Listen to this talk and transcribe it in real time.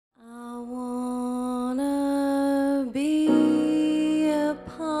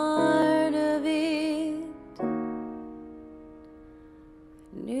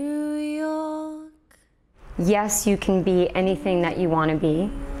yes, you can be anything that you want to be,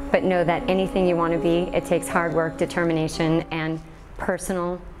 but know that anything you want to be, it takes hard work, determination, and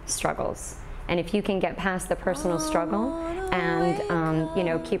personal struggles. And if you can get past the personal struggle and you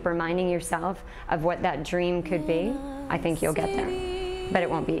know, keep reminding yourself of what that dream could be, I think you'll get there. But it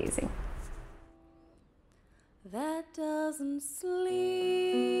won't be easy. That doesn't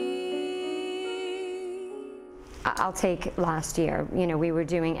sleep. I'll take last year. You know, we were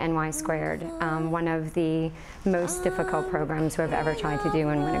doing NY Squared, one of the most difficult programs we've ever tried to do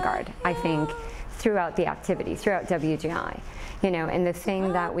in Winterguard. I think throughout the activity, throughout WGI. You know, and the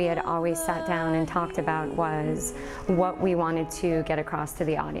thing that we had always sat down and talked about was what we wanted to get across to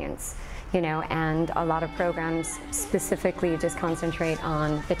the audience. You know, and a lot of programs specifically just concentrate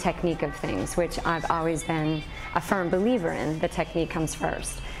on the technique of things, which I've always been a firm believer in. The technique comes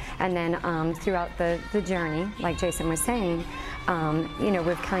first. And then throughout the journey, like Jason was saying, you know,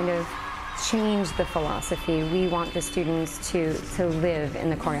 we've kind of changed the philosophy. We want the students to live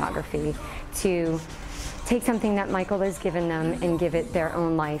in the choreography, to take something that Michael has given them and give it their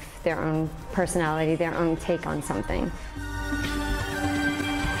own life, their own personality, their own take on something.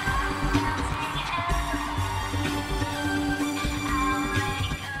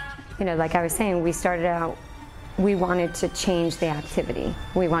 You know, like I was saying, we started out, we wanted to change the activity.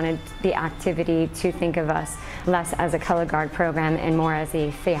 We wanted the activity to think of us less as a color guard program and more as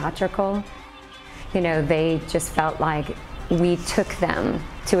a theatrical. You know, they just felt like we took them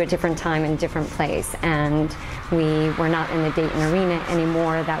to a different time and different place, and we were not in the Dayton Arena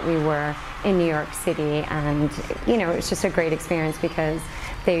anymore, that we were in New York City. And you know, it's just a great experience because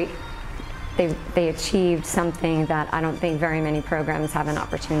they achieved something that I don't think very many programs have an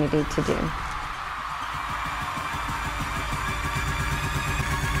opportunity to do.